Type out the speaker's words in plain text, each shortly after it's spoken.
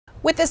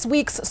With this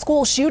week's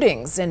school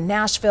shootings in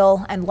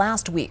Nashville and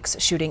last week's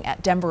shooting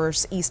at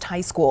Denver's East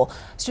High School,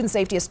 student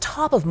safety is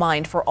top of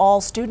mind for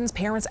all students,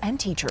 parents, and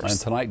teachers. And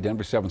tonight,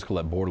 Denver 7's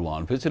Colette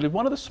Bordelon visited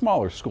one of the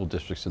smaller school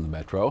districts in the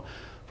metro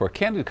for a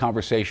candid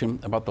conversation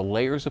about the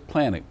layers of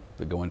planning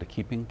that go into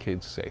keeping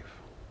kids safe.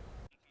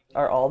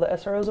 Are all the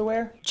SROs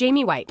aware?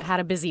 Jaime White had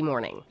a busy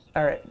morning.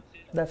 All right,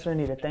 that's what I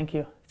needed, thank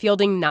you.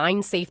 Fielding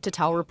 9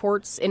 safe-to-tell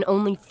reports in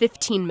only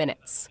 15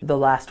 minutes. The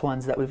last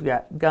ones that we've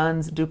got: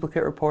 guns,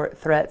 duplicate report,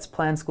 threats,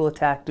 planned school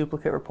attack,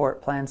 duplicate report,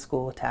 planned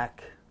school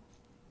attack,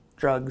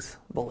 drugs,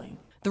 bullying.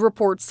 The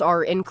reports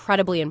are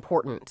incredibly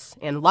important,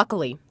 and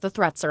luckily, the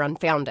threats are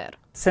unfounded.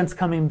 Since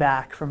coming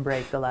back from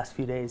break, the last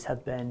few days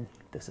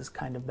this has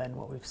kind of been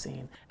what we've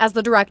seen. As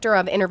the director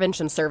of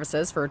intervention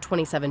services for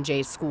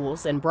 27J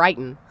schools in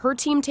Brighton, her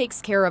team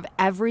takes care of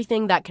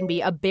everything that can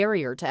be a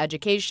barrier to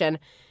education,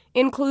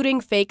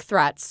 including fake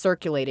threats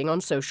circulating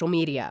on social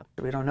media.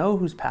 We don't know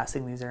who's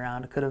passing these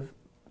around. It could have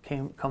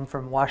come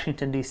from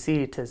Washington,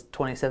 D.C. to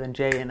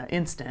 27J in an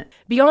instant.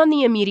 Beyond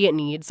the immediate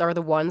needs are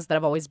the ones that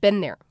have always been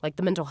there, like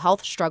the mental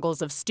health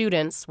struggles of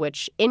students,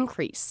 which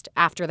increased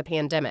after the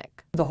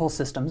pandemic. The whole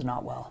system's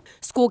not well.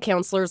 School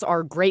counselors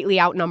are greatly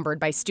outnumbered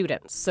by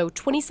students, so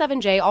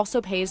 27J also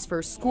pays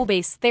for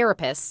school-based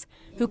therapists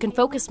who can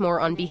focus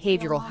more on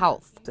behavioral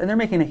health. And they're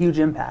making a huge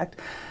impact,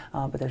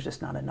 but there's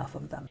just not enough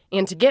of them.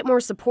 And to get more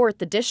support,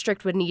 the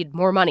district would need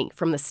more money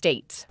from the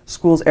state.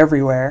 Schools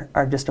everywhere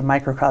are just a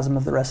microcosm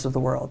of the rest of the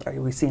world. Are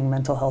we seeing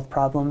mental health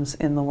problems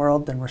in the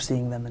world? Then we're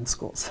seeing them in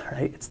schools,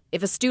 right?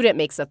 If a student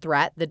makes a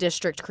threat, the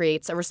district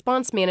creates a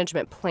response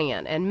management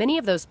plan, and many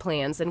of those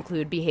plans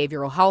include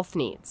behavioral health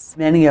needs.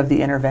 Many of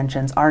the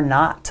interventions are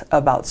not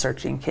about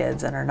searching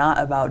kids and are not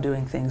about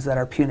doing things that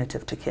are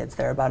punitive to kids.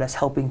 They're about us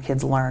helping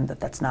kids learn that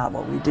that's not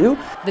what we do.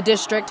 The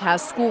district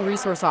has school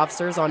resource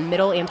officers on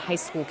middle and high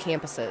school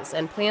campuses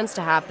and plans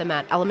to have them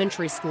at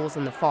elementary schools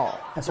in the fall.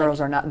 SROs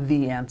are not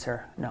the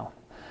answer, no.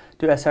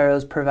 Do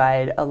SROs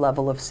provide a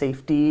level of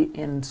safety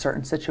in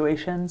certain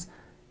situations?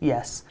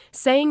 Yes.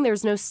 Saying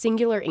there's no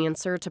singular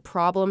answer to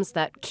problems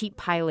that keep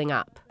piling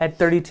up. I had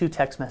 32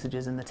 text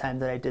messages in the time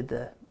that I did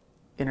the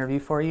interview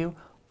for you,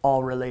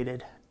 all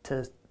related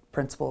to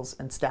principals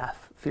and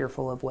staff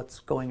fearful of what's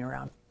going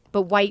around.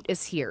 But White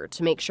is here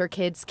to make sure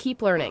kids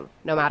keep learning,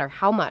 no matter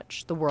how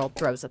much the world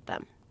throws at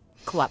them.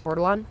 Colette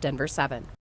Bordelon, Denver 7.